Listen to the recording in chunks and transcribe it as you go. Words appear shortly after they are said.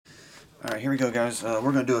Alright, here we go, guys. We're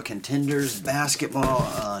going to do a Contenders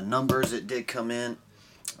basketball numbers. It did come in.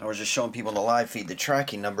 I was just showing people the live feed. The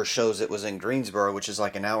tracking number shows it was in Greensboro, which is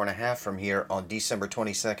like an hour and a half from here, on December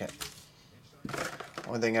 22nd.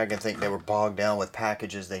 Only thing I can think, they were bogged down with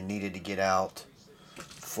packages they needed to get out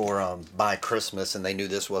for by Christmas, and they knew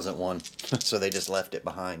this wasn't one, so they just left it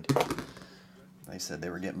behind. They said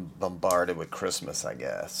they were getting bombarded with Christmas, I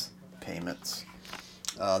guess, payments.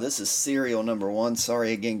 This is serial number 1.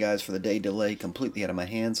 Sorry again, guys, for the day delay, completely out of my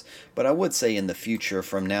hands. But I would say in the future,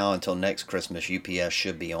 from now until next Christmas, UPS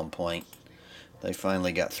should be on point. They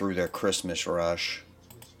finally got through their Christmas rush,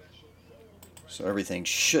 so everything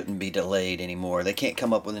shouldn't be delayed anymore. They can't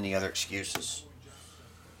come up with any other excuses.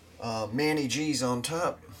 Manny G's on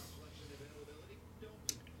top.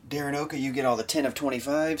 Darren Oka, you get all the 10 of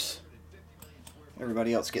 25s.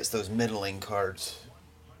 Everybody else gets those middling cards.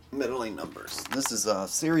 Middling numbers. This is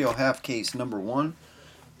serial half case number 1,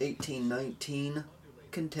 1819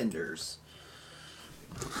 Contenders.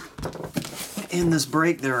 In this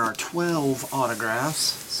break, there are 12 autographs.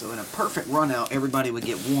 So in a perfect run out, everybody would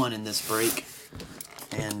get 1 in this break,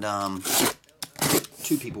 and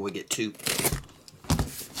 2 people would get 2.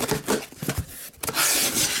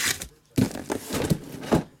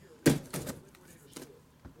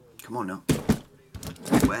 Come on now.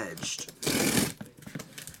 Wedged.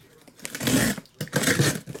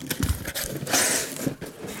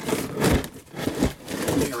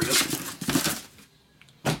 There we go.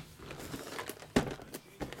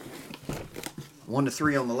 1 to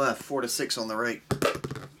 3 on the left, 4 to 6 on the right.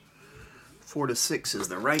 4 to 6 is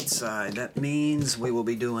the right side. That means we will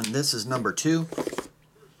be doing, this is number 2.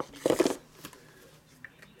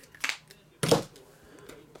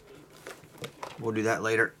 We'll do that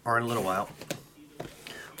later, or in a little while.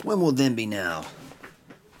 When will then be now?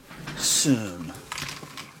 Soon.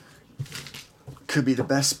 Could be the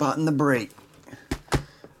best spot in the break.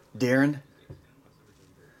 Darren.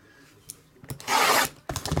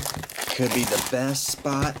 Could be the best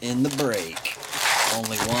spot in the break.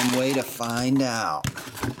 Only one way to find out.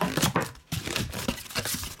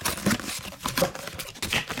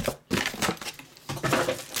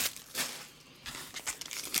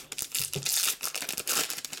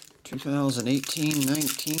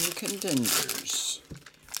 (2018-19) Contenders.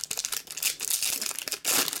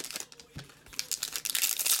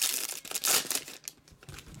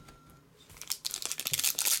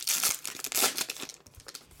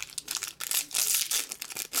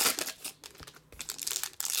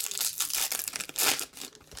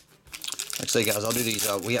 Actually, guys, I'll do these.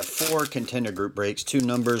 We have 4 contender group breaks, 2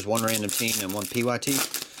 numbers, 1 random team, and 1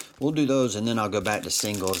 PYT. We'll do those, and then I'll go back to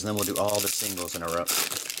singles, and then we'll do all the singles in a row,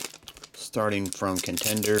 starting from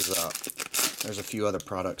Contenders up. There's a few other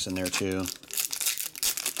products in there too.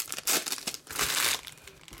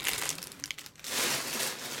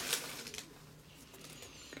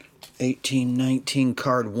 (1819)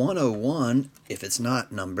 card 101, if it's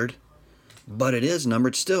not numbered, but it is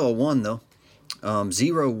numbered. Still a 1 though.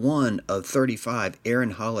 01 of 35, Aaron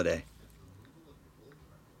Holiday.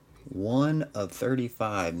 1 of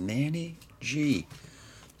 35, Manny G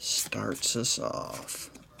starts us off.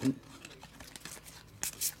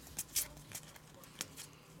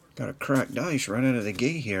 Got a cracked dice right out of the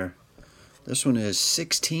gate here. This one is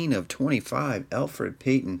 16 of 25, Alfred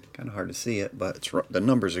Payton. Kind of hard to see it, but it's, the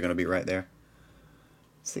numbers are going to be right there.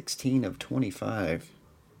 16 of 25.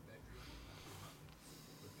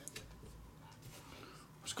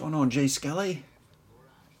 What's going on, Jay Skelly?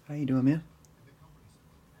 How you doing, man?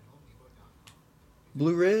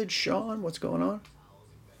 Blue Ridge, Sean, what's going on?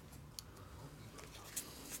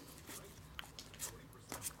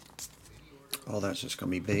 Oh, that's just going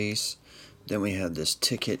to be base. Then we have this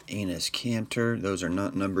Ticket Enos Cantor. Those are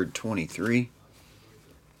not numbered, 23.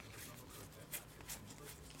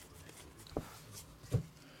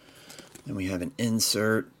 Then we have an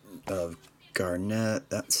insert of Garnett.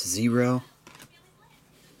 That's 0.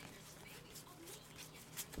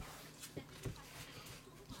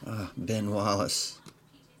 Ben Wallace.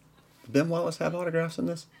 Ben Wallace have autographs in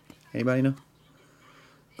this? Anybody know?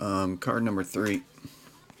 Card number 3.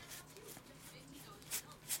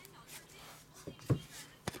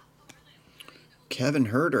 Kevin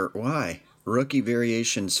Herter. Why? Rookie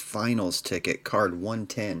Variations Finals ticket. Card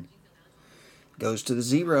 110. Goes to the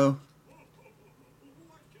 0.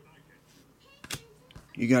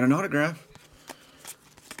 You got an autograph.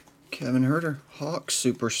 Kevin Herter. Hawks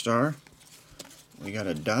superstar. We got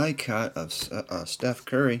a die cut of Steph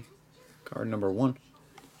Curry. Card number 1.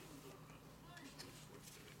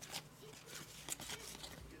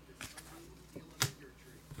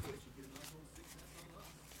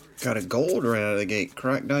 Got a gold right out of the gate.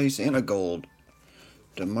 Cracked dice and a gold.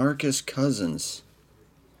 DeMarcus Cousins.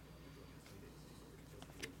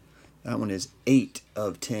 That one is 8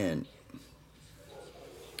 of 10.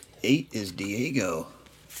 8 is Diego.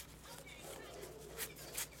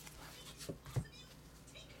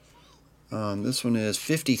 This one is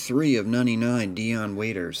 53 of 99, Dion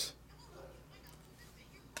Waiters.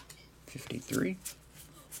 53.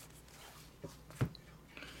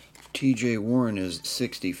 TJ Warren is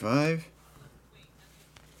 65.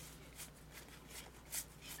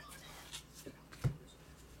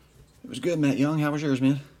 It was good, Matt Young. How was yours,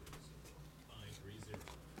 man?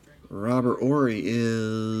 Robert Ory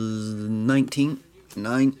is 19.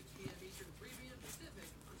 9.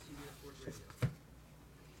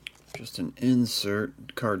 Just an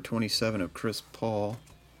insert. Card 27 of Chris Paul.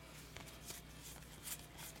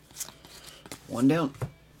 One down.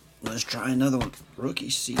 Let's try another one. Rookie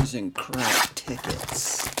season crack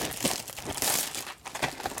tickets.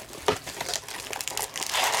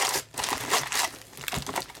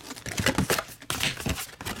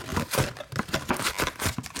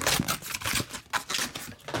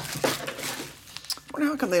 I wonder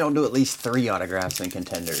how come they don't do at least 3 autographs in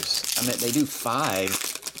Contenders. I mean, they do 5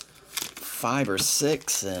 or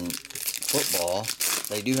 6 in football.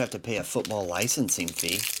 They do have to pay a football licensing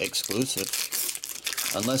fee, exclusive.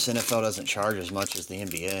 Unless NFL doesn't charge as much as the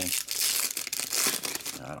NBA.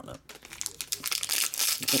 I don't know.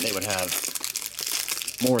 I think they would have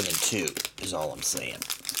more than 2, is all I'm saying.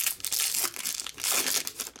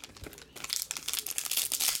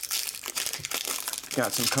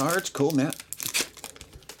 Got some cards. Cool, Matt.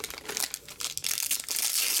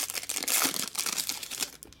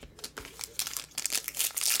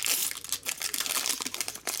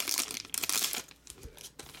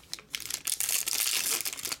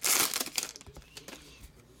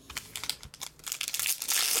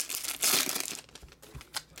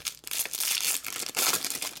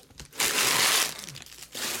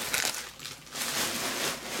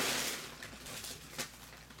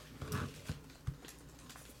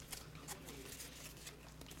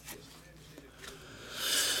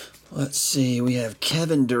 Let's see, we have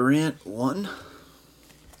Kevin Durant, 1.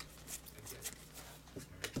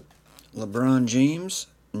 LeBron James,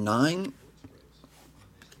 9.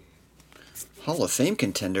 Hall of Fame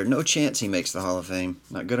contender, no chance he makes the Hall of Fame.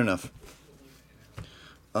 Not good enough.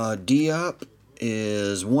 Diop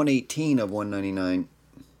is 118 of 199.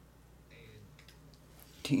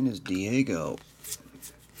 18 is Diego.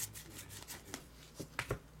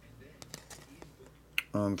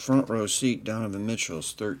 Front row seat, Donovan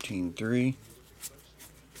Mitchell's 13-3.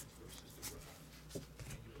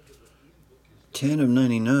 10 of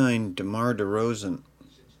 99, DeMar DeRozan.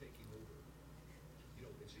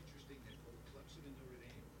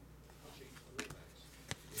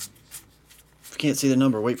 If you can't see the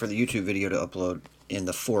number, wait for the YouTube video to upload in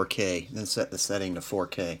the 4K. Then set the setting to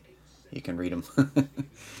 4K. You can read them.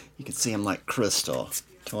 You can see them like crystal.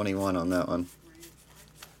 21 on that one.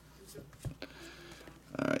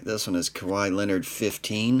 Alright, this one is Kawhi Leonard,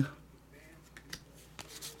 15.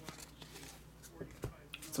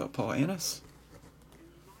 What's up, Paul Annis?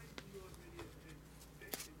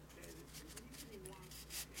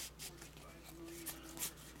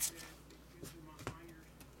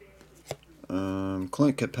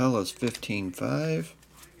 Clint Capella's 15-5.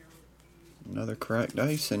 Another cracked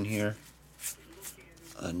dice in here.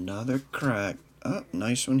 Another crack. Oh,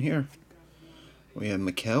 nice one here. We have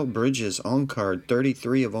Mikal Bridges on card,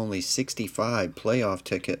 33 of only 65, playoff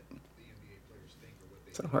ticket.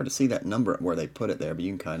 It's so hard to see that number where they put it there, but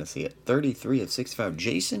you can kind of see it. 33 of 65.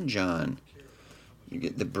 Jason John. You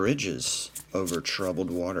get the Bridges over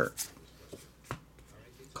troubled water.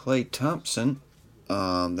 Klay Thompson.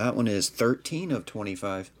 That one is 13 of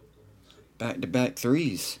 25. Back-to-back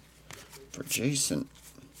threes for Jason.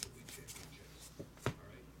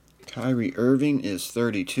 Kyrie Irving is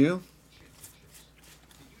 32.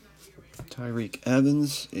 Tyreek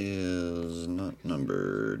Evans is not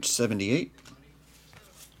numbered, 78.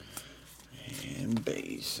 And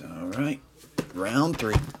base. All right. Round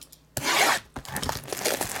 3.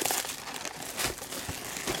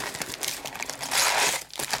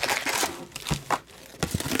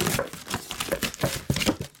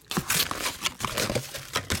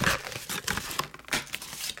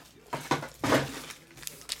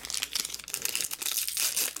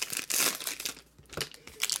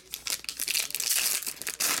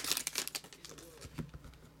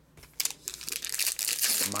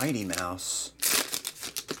 Mighty Mouse.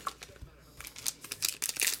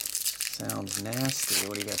 Sounds nasty.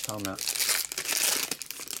 What are you guys talking about?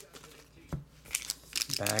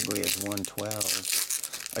 Bagley is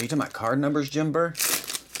 112. Are you talking about card numbers, Jim Burr?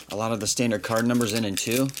 A lot of the standard card numbers in and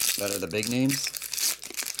 2 that are the big names.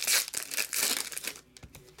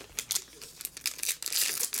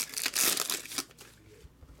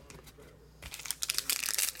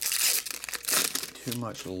 Too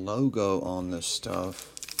much logo on this stuff.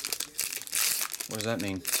 What does that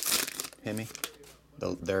mean? Hemi?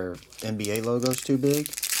 Their NBA logo's too big?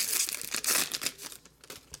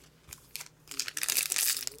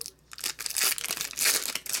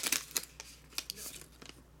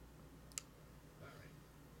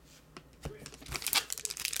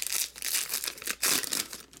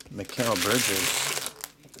 Mikal Bridges.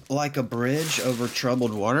 Like a bridge over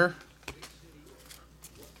troubled water?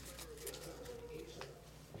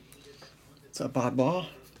 What's up, Oddball?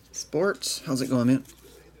 Sports. How's it going,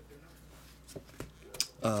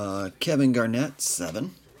 man? Kevin Garnett,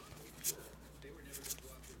 7.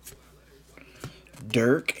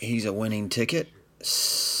 Dirk, he's a winning ticket,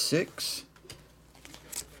 6.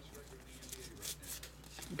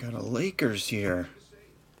 Got a Lakers here.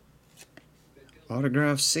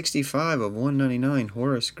 Autograph 65 of 199,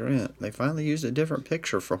 Horace Grant. They finally used a different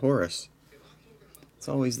picture for Horace. It's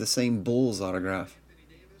always the same Bulls autograph.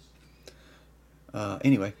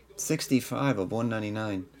 Anyway, 65 of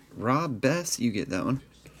 199. Rob Best, you get that one.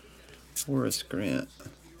 Horace Grant.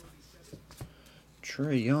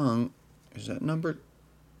 Trey Young, is that numbered?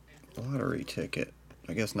 Lottery ticket.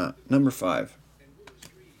 I guess not. Number 5.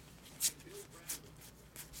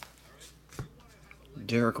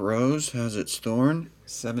 Derrick Rose has its thorn,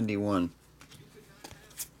 71.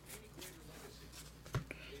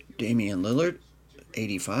 Damian Lillard,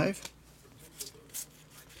 85.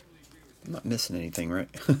 I'm not missing anything, right?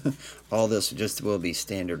 All this just will be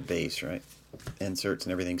standard base, right? Inserts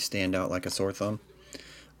and everything stand out like a sore thumb.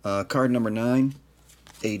 Card number 9,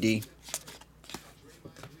 AD.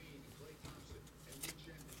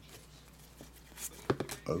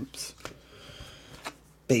 Oops.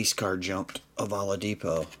 Base card jumped of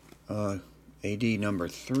Oladipo. AD number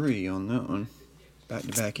 3 on that one.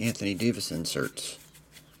 Back-to-back Anthony Davis inserts.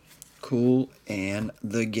 Cool and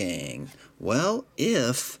the gang. Well,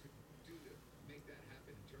 if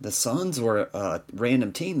the Suns were a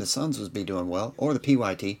random team, the Suns would be doing well. Or the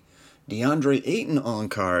PYT. DeAndre Ayton on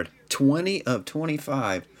card. 20 of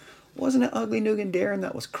 25. Wasn't it Ugly Nugan Darren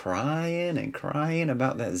that was crying and crying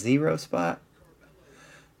about that 0 spot?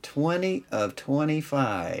 20 of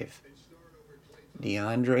 25.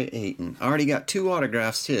 DeAndre Ayton. Already got 2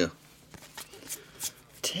 autographs, too.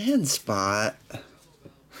 10 spot.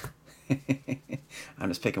 I'm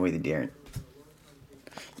just picking with you, Darren.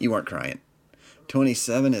 You weren't crying.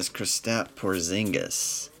 27 is Kristaps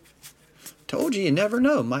Porzingis. Told you never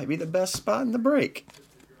know. Might be the best spot in the break.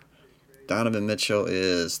 Donovan Mitchell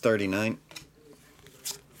is 39.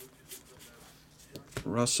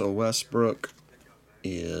 Russell Westbrook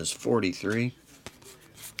is 43.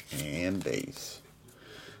 And base.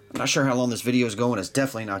 I'm not sure how long this video is going. It's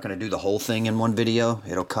definitely not going to do the whole thing in one video.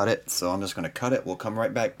 It'll cut it. So I'm just going to cut it. We'll come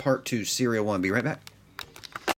right back. Part 2, Serial 1. Be right back.